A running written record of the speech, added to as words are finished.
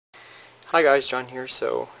Hi guys, John here.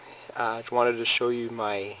 So I just wanted to show you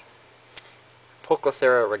my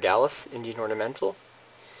Poecilotheria Regalis Indian Ornamental.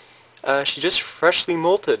 She just freshly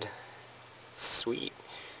molted. Sweet.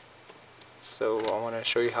 So I want to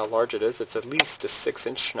show you how large it is. It's at least a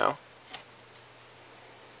 6-inch now.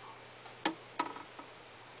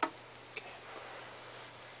 Okay,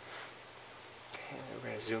 we're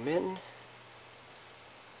going to zoom in.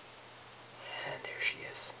 And there she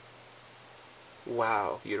is.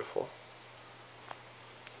 Wow, beautiful.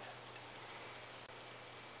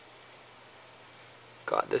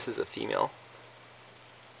 God, this is a female.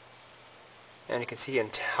 And you can see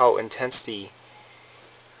how intense the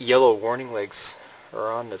yellow warning legs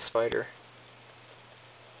are on the spider.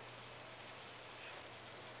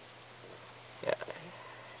 Yeah,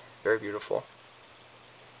 very beautiful.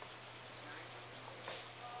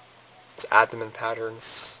 Its abdomen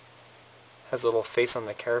patterns. Has a little face on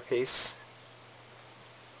the carapace.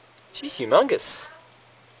 She's humongous.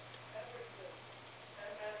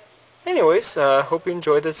 Anyways, hope you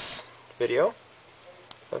enjoyed this video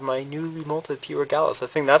of my newly molted P. regalis. I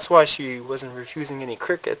think that's why she wasn't refusing any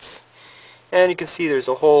crickets. And you can see there's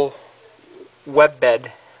a whole web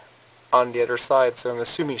bed on the other side, so I'm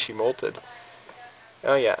assuming she molted.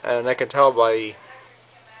 Oh yeah, and I can tell by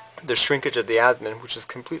the shrinkage of the abdomen, which is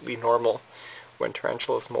completely normal when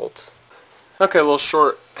tarantulas molt. Okay, a little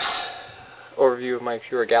short overview of my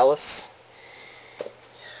P. regalis.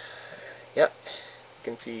 Yep, you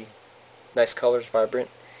can see nice colors, vibrant.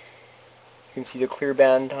 You can see the clear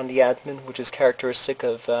band on the abdomen, which is characteristic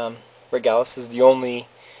of regalis. Is the only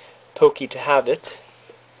Poke to have it.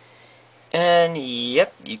 And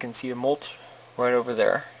yep, you can see a molt right over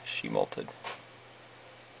there. She molted.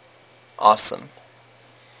 Awesome.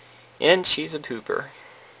 And she's a pooper.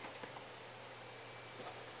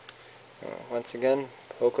 Once again,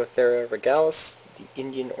 Poecilotheria regalis, the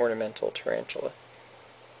Indian ornamental tarantula.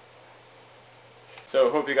 So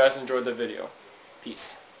hope you guys enjoyed the video.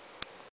 Peace.